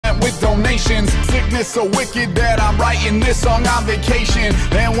donations. Sickness so wicked that I'm writing this song on vacation.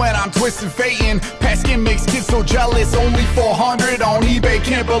 And when I'm twisted fating, past skin makes kids so jealous. Only 400 on eBay,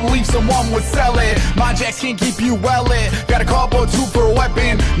 can't believe someone would sell it. My jacks can't keep you well lit, got a cardboard tube for a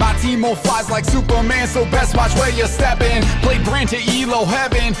weapon. My team flies like Superman, so best watch where you're stepping. Play brand to ELO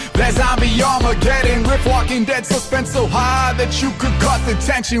heaven, that zombie Armageddon. Riff Walking Dead suspense so high that you could cut the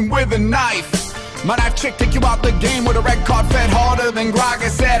tension with a knife. My knife chick take you out the game with a red card fed harder than Grog. I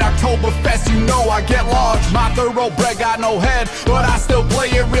said Oktoberfest, you know I get large. My thoroughbred got no head, but I still play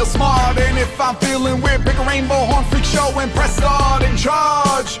it real smart. And if I'm feeling weird, pick a rainbow horn freak show and press start and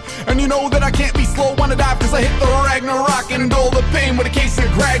charge. And you know that I can't be slow on the dive, cause I hit the Ragnarok and all the pain with a case of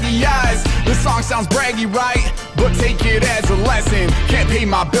graggy eyes. This song sounds braggy, right? But take it as a lesson. Can't pay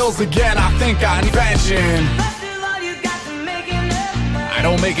my bills again, I think I'm invention. I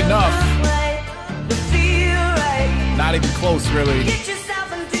don't make enough. Not even close, really. Get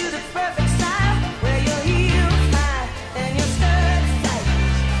yourself into the perfect style where your heels high and your skirts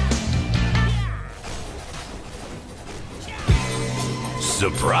tight.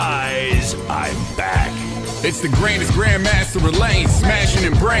 Surprise! I'm back. It's the greatest grandmaster of lanes, smashing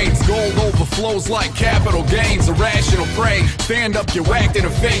in brains. Gold overflows like capital gains, irrational prey. Stand up, get whacked in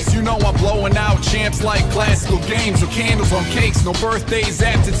the face. You know I'm blowing out champs like classical games or candles on cakes. No birthdays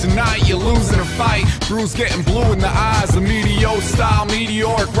after tonight, you're losing a fight. Bruise getting blue in the eyes, a meteor style,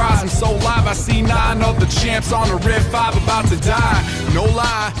 meteoric rise. I'm so live, I see 9 other champs on the riff, 5 about to die. No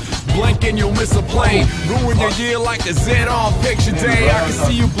lie, blink and you'll miss a play. Ruin your year like a Z on picture day. I can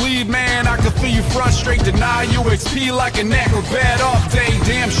see you bleed, man, I can feel you frustrate. Deny you XP like an acrobat off day,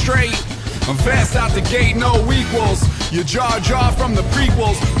 damn straight. I'm fast out the gate, no equals. Your jaw from the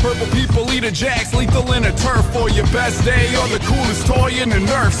prequels. Purple people eat a jacks, lethal in a turf for your best day, or the coolest toy in the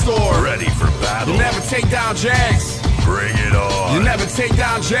Nerf store. Ready for battle? You never take down jacks. Bring it on. You never take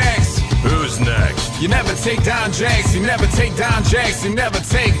down jacks. Who's next? You never take down jacks, you never take down jacks, you never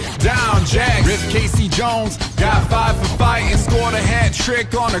take down jacks. Rip Casey Jones, got 5 for fighting, scored a hat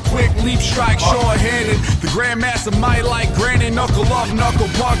trick on a quick leap strike, short-handed. The Grandmaster might like granite, knuckle up, knuckle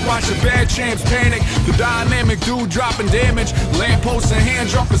puck, watch the bad champs panic. The dynamic dude dropping damage, lamppost and hand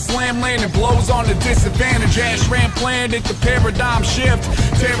jumping, slam landing, blows on the disadvantage. Ash ran planned at the paradigm shift,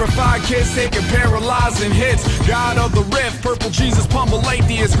 terrified kids taking paralyzing hits. God of the riff, purple Jesus, pummel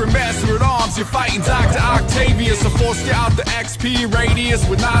atheist, Grandmaster at arms, you're fighting Dr. Octavius. I forced you out the XP radius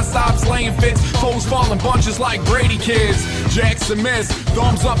with non-stop slaying fits. Foes falling bunches like Brady kids. Jackson miss,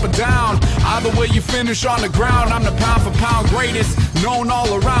 thumbs up or down. Either way you finish on the ground. I'm the pound for pound greatest, known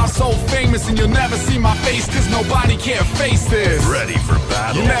all around, so famous. And you'll never see my face, cause nobody can face this. Ready for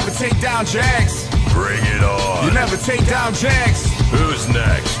battle? You never take down jacks. Bring it on. You never take down jacks. Who's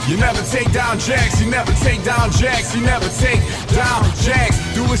next? You never take down jacks, you never take down jacks, you never take down jacks.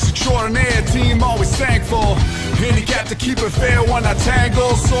 Duelist extraordinaire, team always thankful. Handicapped to keep it fair when I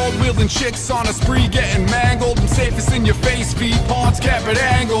tangle. Sword wielding chicks on a spree getting mangled. I'm safest in your face, feet, pawns cap at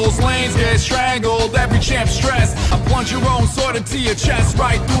angles. Lanes get strangled, every champ stressed. I plunge your own sword into your chest,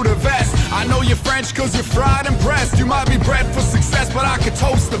 right through the vest. I know you're French cause you're fried and pressed. You might be bred for success, but I could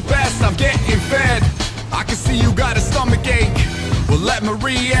toast the best. I'm getting fed, I can see you got a stomach ache. Well, let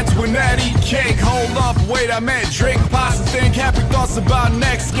Marie Antoinette eat cake. Hold up, wait, I meant drink, pasta, think happy thoughts about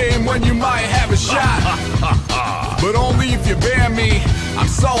next game when you might have a shot. But only if you ban me. I'm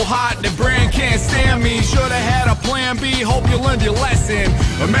so hot, the brand can't stand me. Should've had a plan B, hope you learned your lesson.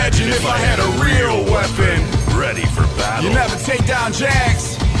 Imagine if I had a real weapon. Ready for battle? You never take down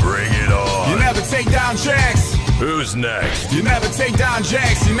jacks. Bring it on. You never take down jacks. Who's next? You never take down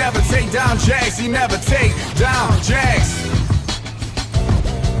jacks, you never take down jacks, you never take down jacks.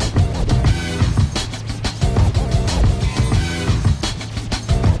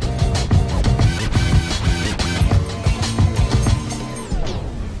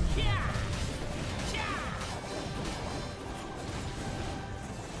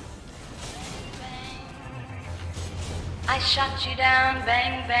 I shot you down,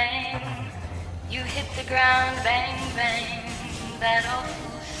 bang, bang. You hit the ground, bang, bang. That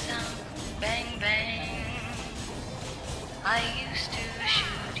awful sound, bang, bang. I used to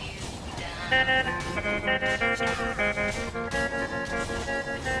shoot you down.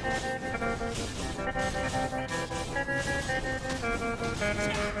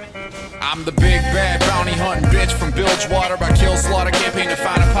 I'm the big bad bounty hunting bitch from Bilgewater. I kill, slaughter, campaign to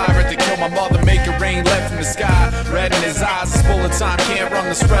find a pirate to kill my mother, make it rain left from the sky. Red in his eyes, it's full of time, can't run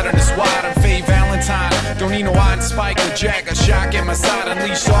the spread on this wide. I'm Faye Valentine, don't need no iron spike or jack. A shock at my side,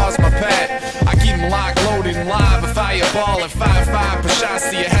 unleash Shaw's my pet. I keep him locked, loaded, and live. A fireball at 5'5", push shots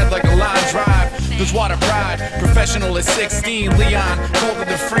to your head like a line drive. There's water pride, professional at 16. Leon, colder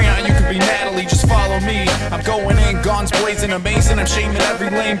than Freon, you can just follow me. I'm going in, guns blazing, amazing. I'm shaming every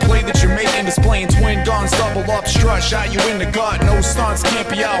lane play that you're making, displaying twin guns, double up strut, shot you in the gut. No stunts, can't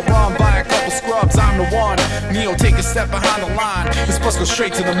be outrun by a couple scrubs. I'm the one. Neo, take a step behind the line. This bus goes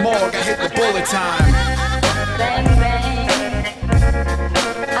straight to the morgue. I hit the bullet time. Bang, bang,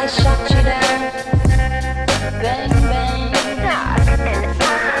 I shot you down. Bang, bang,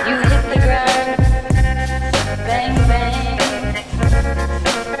 you hit the ground. Bang, bang,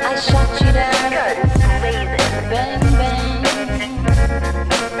 I shot you down. Bang, bang,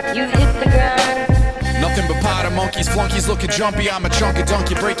 you hit the ground. Nothing but powder monkeys, flunkies looking jumpy. I'm a chunk of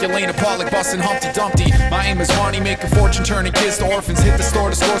donkey, break your lane apart like busting Humpty Dumpty. My aim is money, make a fortune, turning kids to orphans. Hit the store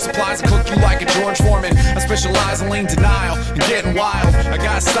to store supplies and cook you like a George Foreman. I specialize in lane denial and getting wild. I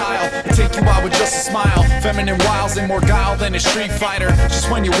got style, I take you out with just a smile. Feminine wiles and more guile than a street fighter. Just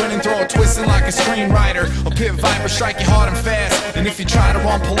when you're winning, throw a twist in like a screenwriter. A pit viper, strike you hard and fast. And if you try to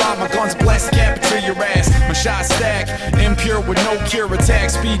run, pull out my guns, blast cap it to your ass. My shots stack, impure with no cure.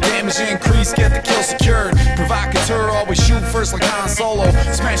 Attack speed, damage increase, get the kill secured. Provocateur, always shoot first like Han Solo.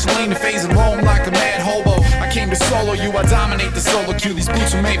 Smash the lane to phase and roam like a mad hobo. I came to solo you, I dominate the solo queue. These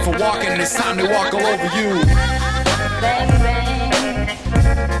boots were made for walking and it's time to walk all over you. Bang, bang,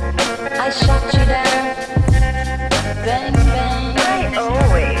 I shot you down. Bang, bang,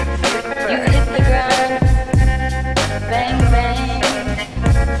 you hit the ground. Bang, bang,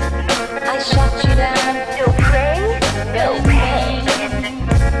 I shot you down. No pain, no pain,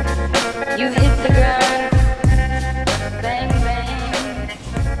 you hit the ground. Bang, bang,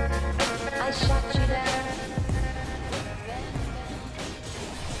 I shot you down.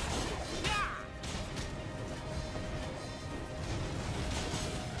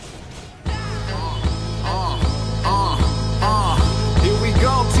 Here we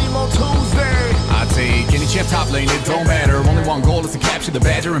go, Timo Tuesday. I take any chance top lane, it don't matter. Only one goal is to capture the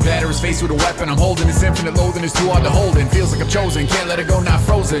badger and batter his face with a weapon. I'm holding this infinite loathing, it's too hard to hold in. Feels like I'm chosen, can't let it go, not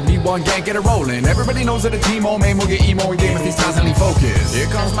frozen. Need one gang, get it rolling. Everybody knows that a Timo main will get emo in game if he's constantly focused. Here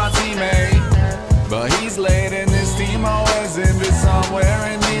comes my teammate, but he's late and this Timo is in this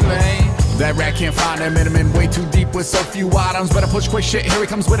somewhere in the lane. That rat can't find him, minimum way too deep with so few items. Better push quick shit, here he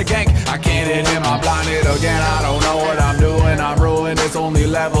comes with a gank. I can't hit him, I'm blinded again. I don't know what I'm doing, I'm ruined. It's only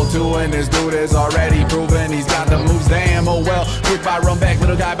level 2 and this dude is already proven. He's got the moves, damn, oh well. Quick by run back,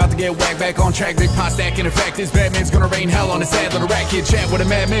 little guy about to get whacked. Back on track, big pot stack in effect. This Batman's gonna rain hell on his head. Little rat kid chat with a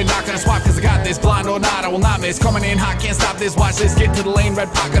madman, not gonna swap cause I got this. Blind or not, I will not miss. Coming in hot, can't stop this. Watch this, get to the lane,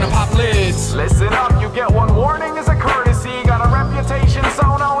 red pot gonna pop lids. Listen up, you get one warning as a courtesy. Got a reputation,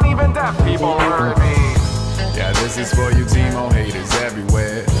 so don't even deaf people heard me. Yeah, this is for you Timo haters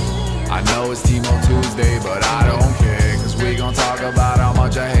everywhere. I know it's Timo Tuesday, but I don't care. Cause we gon' talk about how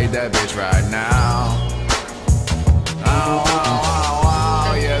much I hate that bitch right now.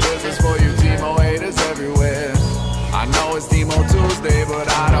 Yeah, this is for you Timo haters everywhere. I know it's Timo Tuesday, but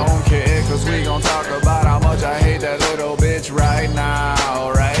I don't care. Cause we gon' talk about how much I hate that little bitch right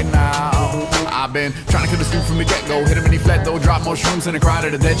now, right now. I've been trying to kill this dude from the get-go. Hit him and he fled though, drop mushrooms in a crowd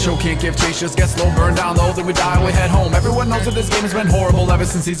at a dead show. Can't give chase, just get slow, burn down low, then we die, we head home. Everyone knows that this game has been horrible ever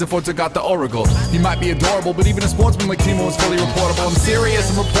since season 4 took out the Oracle. He might be adorable, but even a sportsman like Timo is fully reportable. I'm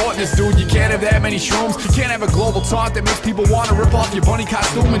serious, I'm reporting this dude. You can't have that many shrooms. You can't have a global talk that makes people wanna rip off your bunny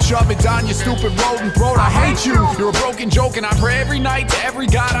costume and shove it down your stupid rodent throat. I hate you, you're a broken joke and I pray every night to every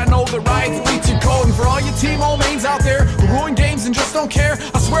god I know that rides leads your code. And for all your Timo mains out there who ruin games and just don't care,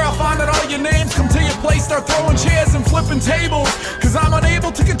 I swear I'll find that all your names come to your place, start throwing chairs and flipping tables. Cause I'm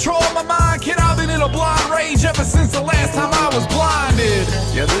unable to control my mind. Kid, I've been in a blind rage ever since the last time I was blinded.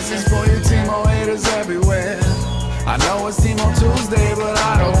 Yeah, this is for you Timo haters everywhere. I know it's Timo Tuesday, but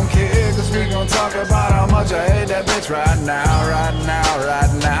I don't care. Cause we gon' talk about how much I hate that bitch right now, right now,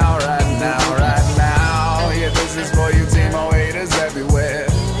 right now, right now, right now. Yeah, this is for you Timo haters everywhere.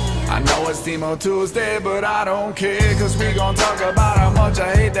 I know it's Timo Tuesday, but I don't care. Cause we gon' talk about how much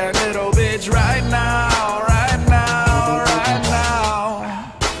I hate that little bitch right now, right now, right now.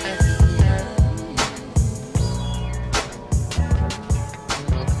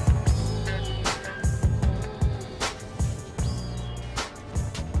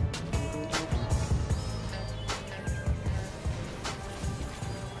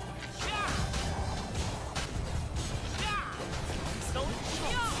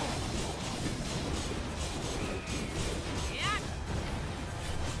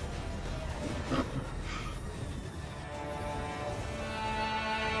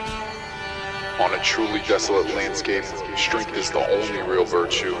 On a truly desolate landscape, strength is the only real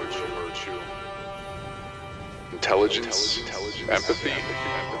virtue. Intelligence, empathy,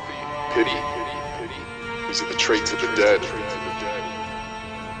 pity, these are the traits of the dead.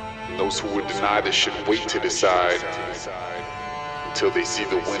 Those who would deny this should wait to decide until they see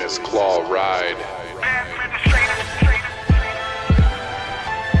the winner's claw ride.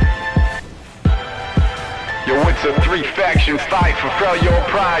 Yo, it's a three factions fight. Fulfill your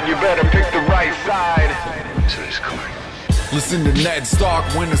pride, you better pick the right side. Listen to Ned Stark,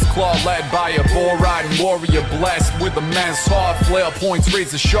 winner's claw, led by a bull-riding warrior, blessed with immense heart. Flail points,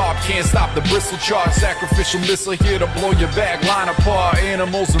 razor sharp, can't stop the bristle charge. Sacrificial missile here to blow your back, line apart.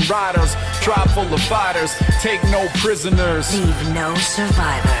 Animals and riders, tribe full of fighters, take no prisoners, leave no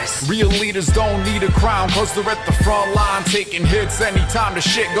survivors. Real leaders don't need a crown, cause they're at the front line, taking hits anytime the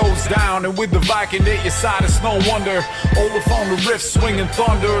shit goes down. And with the Viking at your side, it's no wonder Olaf on the riff, swinging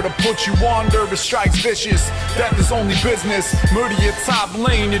thunder to put you under. It strikes vicious, death is only business. Murder your top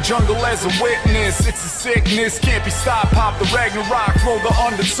lane, your jungle as a witness. It's a sickness, can't be stopped. Pop the Ragnarok, throw the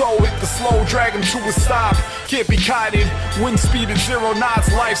undertow, hit the slow, drag him to a stop. Can't be kited, wind speed at 0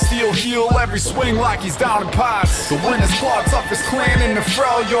 knots. Life steal, heal every swing like he's down in pots. The winner's claw, toughest clan in the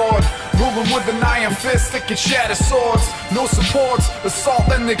Freljord, ruling with an iron fist that can shatter swords. No supports, assault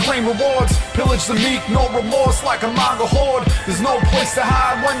then they claim rewards. Pillage the meek, no remorse like a Mongol horde. There's no place to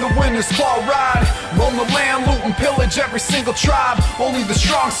hide when the winner's claw ride. Roam the land, loot and pillage every single tribe. Only the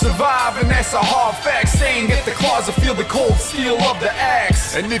strong survive, and that's a hard fact. Staying at the claws or feel the cold steel of the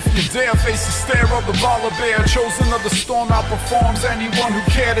axe. And if you dare face the stare of the Vala Bear, chosen of the storm outperforms anyone who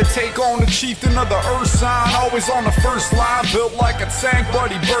care to take on the chieftain of the earth sign. Always on the first line, built like a tank,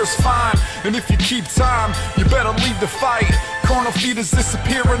 but he bursts fine. And if you keep time, you better leave the fight. Chrono feeders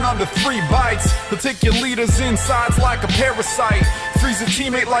disappearing under 3 bites. He'll take your leader's insides like a parasite. Freeze a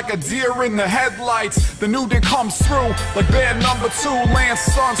teammate like a deer in the headlights. The new day comes through like bad number 2. Lance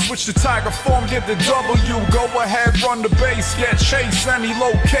Sun, switch to tiger form, get the W. Go ahead, run the base, get chase any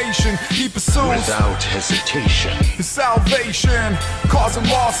location. He pursues without hesitation. His salvation, causing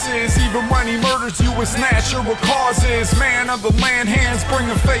losses. Even when he murders you, it's natural causes. Man of the land, hands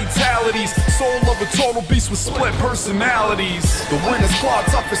bringing fatalities. Soul of a total beast with split personalities. The winner's claw,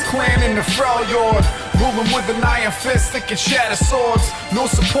 toughest clan in the Freljord, ruling with an iron fist that can shatter swords. No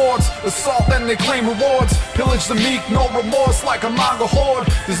supports, assault then they claim rewards. Pillage the meek, no remorse like a Mongol horde.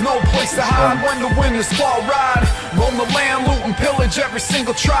 There's no place to hide when the winner's claw ride. Roam the land, loot and pillage every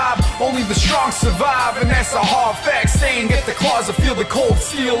single tribe. Only the strong survive, and that's a hard fact. Staying at the claws or feel the cold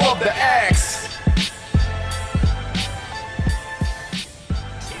steel of the axe.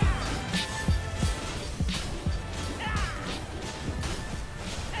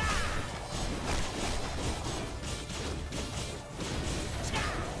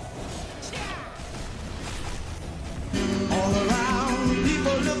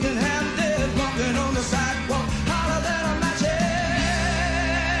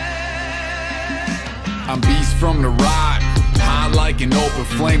 I'm beast from the rock, hot like an open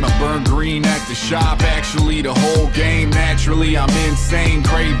flame. I burn green at the shop, actually the whole game. Naturally I'm insane,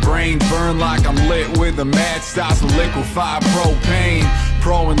 great brains burn like I'm lit with a match. Stops with liquefied propane.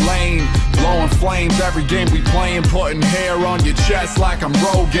 Pro and lane, blowing flames every game we playing. Putting hair on your chest like I'm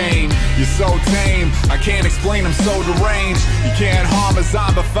Rogaine. You're so tame, I can't explain, I'm so deranged. You can't harm a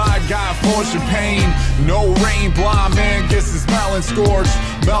zombified guy, force your pain. No rain, blind man gets his melon scorched.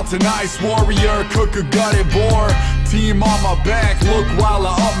 Melting ice warrior, cook a gutted boar. Team on my back, look while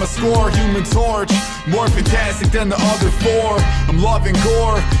I up my score. Human torch, more fantastic than the other 4. I'm loving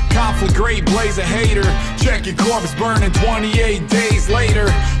gore, conflagrate, blaze a hater. Check your corpse burning 28 days later.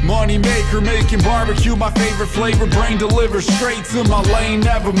 Money maker, making barbecue my favorite flavor. Brain delivers straight to my lane,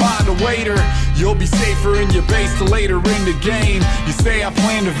 never mind a waiter. You'll be safer in your base till later in the game. You say I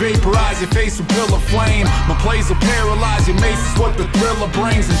plan to vaporize your face with pill of flame. My plays will paralyze your mace, is what the thriller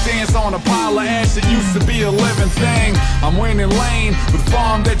brings. And dance on a pile of ash that used to be a living thing. I'm winning lane with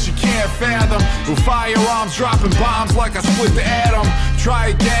farm that you can't fathom. With firearms dropping bombs like I split the atom. Try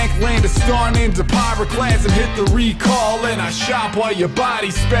a gank, land a stun into pyroclads and hit the recall. And I shop while your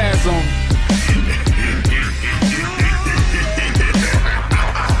body spasm.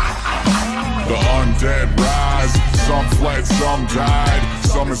 The undead rise, some fled, some died.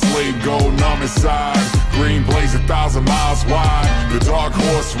 Some enslaved, go numb inside. Green blaze 1,000 miles wide. The dark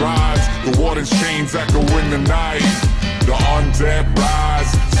horse rides, the warden's chains echo in the night. The undead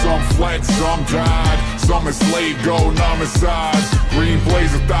rise, some fled, some died. Some enslaved, go numb inside. Green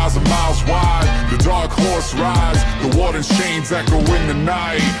blaze 1,000 miles wide. The dark horse rides, the warden's chains echo in the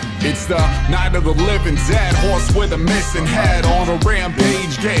night. It's the night of the living dead, horse with a missing head. On a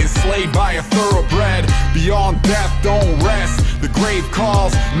rampage, getting slayed by a thoroughbred. Beyond death, don't rest. The grave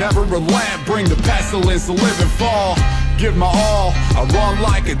calls, never relent. Bring the pestilence, the living fall. give my all. I run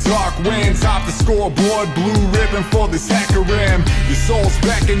like a dark wind, top the scoreboard, blue ribbon for this hacker rim. Your soul's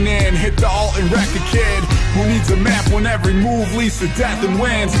beckoning, hit the alt and wreck a kid who needs a map when every move leads to death and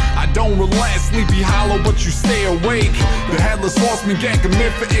wins. I don't relent, sleepy hollow, but you stay awake. The headless horseman gank a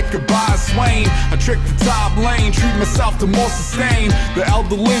myth for Ichabod Swain. I trick the top lane, treat myself to more sustain. The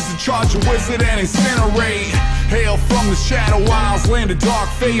elder lizard, charge a wizard and incinerate. Hail from the Shadow Isles, land of dark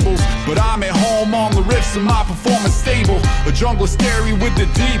fables, but I'm at home on the riffs and my performance stable. A jungler scary with the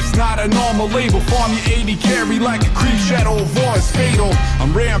deeps, not a normal label. Farm your 80 carry like a creep, shadow of war is fatal.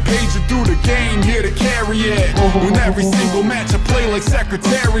 I'm rampaging through the game, here to carry it. When every single match I play like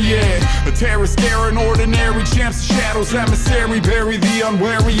Secretariat. A terror scaring ordinary champs, the shadows emissary. Bury the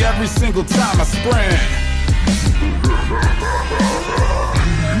unwary every single time I sprint.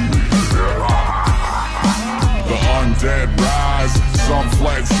 The undead rise, some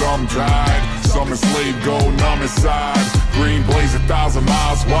fled, some died. Some enslaved, go numb inside. Green blaze 1,000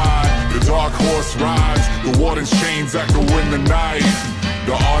 miles wide. The dark horse rides, the warden's chains echo in the night.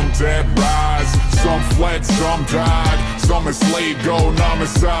 The undead rise, some fled, some died. Some enslaved, go numb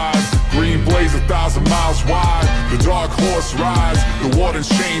inside. Green blaze 1,000 miles wide. The dark horse rides, the warden's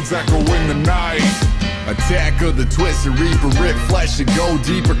chains echo in the night. Attack of the Twisted Reaper, rip flesh to go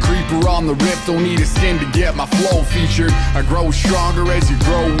deeper. Creeper on the rift, don't need a skin to get my flow featured. I grow stronger as you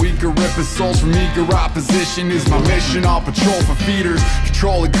grow weaker. Ripping souls from eager opposition is my mission. I'll patrol for feeders,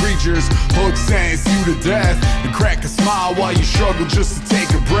 controlling creatures. Hook sentence you to death, and crack a smile while you struggle just to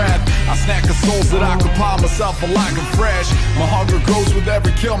take a breath. I snack the souls that occupy myself like I'm fresh. My hunger grows with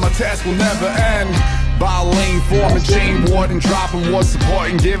every kill, my task will never end. By lane forming, chain warden, dropping war,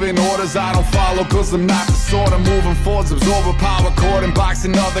 supporting, giving orders I don't follow, cause I'm not the sort of moving forwards, absorb a power cord and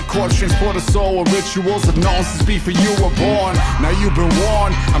boxing other cords, transport a soul with rituals I've known since before you were born. Now you've been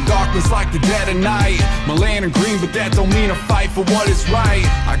warned, I'm darkness like the dead of night. My lantern green, but that don't mean a fight for what is right.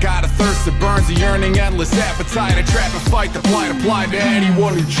 I got a thirst that burns, a yearning, endless appetite. I trap and fight, the plight applied to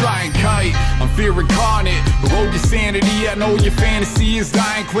anyone who try and kite. I'm fear incarnate, erode your sanity. I know your fantasy is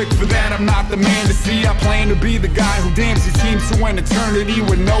dying quick, for that I'm not the man to see. I plan to be the guy who damns his team to an eternity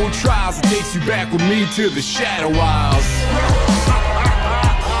with no trials. It takes you back with me to the Shadow Isles.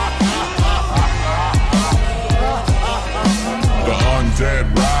 The undead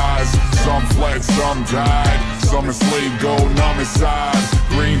rise, some fled, some died. Some enslaved, go numb inside.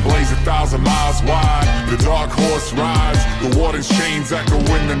 Green blaze 1,000 miles wide. The dark horse rides, the warden's chains echo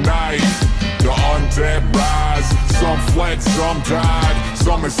in the night. The undead rise, some fled, some died.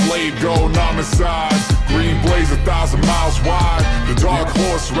 Some enslaved, go numb inside. Green blaze 1,000 miles wide. The dark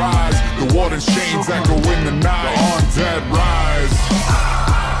horse rides, the warden's chains echo in the night. The undead rise.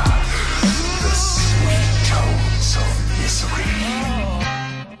 The sweet tones of misery.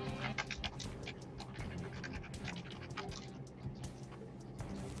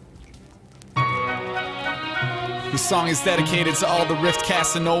 This song is dedicated to all the Rift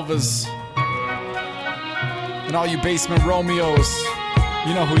Casanovas and all you basement Romeos.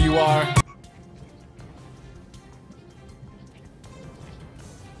 You know who you are.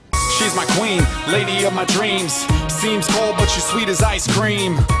 She's my queen, lady of my dreams. Seems cold, but she's sweet as ice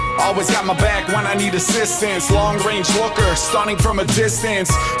cream. Always got my back when I need assistance. Long range looker, stunning from a distance.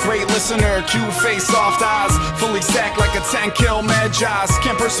 Great listener, cute face, soft eyes. Fully stacked like a 10-kill Medjaz.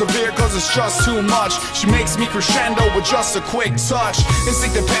 Can't persevere cause it's just too much. She makes me crescendo with just a quick touch.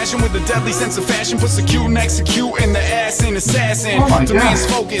 Instinctive passion with a deadly sense of fashion. Puts the cute and execute in the ass in assassin. Demands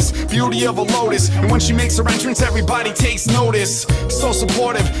focus, beauty of a lotus. And when she makes her entrance, everybody takes notice. So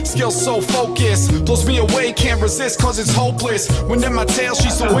supportive, skills so focused. Blows me away, can't resist cause it's hopeless. Wind in my tail,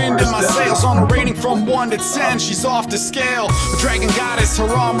 she's the wind in my sails. On a rating from 1 to 10, she's off the scale. A dragon goddess, her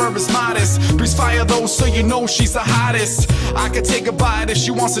armor is modest. Breathes fire though, so you know she's the hottest. I could take a bite if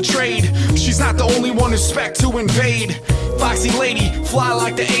she wants to trade. She's not the only one who's spec to invade. Foxy lady, fly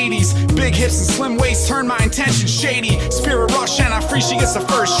like the 80s. Big hips and slim waist, turn my intentions shady. Spirit rush and I free, she gets the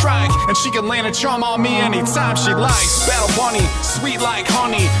first strike. And she can land a charm on me anytime she likes. Battle bunny, sweet like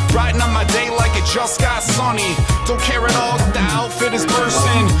honey. Riding on my day like it just got sunny. Don't care at all if the outfit is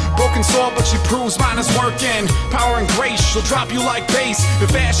bursting. Broken sword, but she proves mine is working. Power and grace, she'll drop you like bass.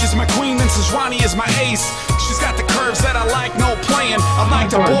 If Ash is my queen, then Sejuani is my ace. She's got the curves that I like, no playing. I like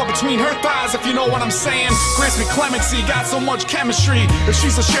to bore between her thighs, if you know what I'm saying. Grants me clemency, got so much chemistry. If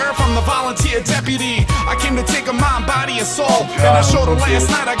she's a sheriff, I'm the volunteer deputy. I came to take her mind, body, and soul. And I showed her last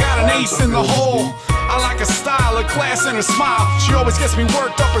night I got an ace in the hole. I like her style, her class, and her smile. She always gets me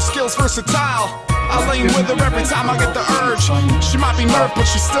worked up, her skills versatile. I lean with her every time I get the urge. She might be nerfed, but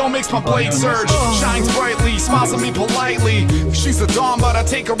she still makes my blade surge. Shines brightly, smiles at me politely. She's a dawn, but I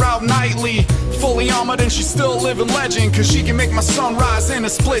take her out nightly. Fully armored and she's still a living legend, cause she can make my sun rise in a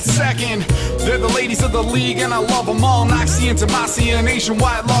split second. They're the ladies of the league and I love them all. Noxie and Demacia,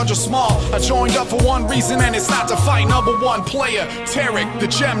 nationwide, large or small. I joined up for one reason and it's not to fight. Number one player, Tarek, the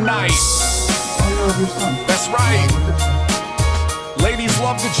Gem Knight. That's right. Ladies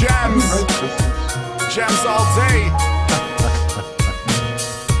love the gems. Gems all day.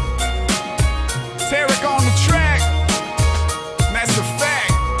 Tarek on the track. And that's the fact.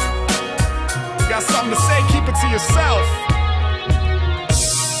 Got something to say, keep it to yourself.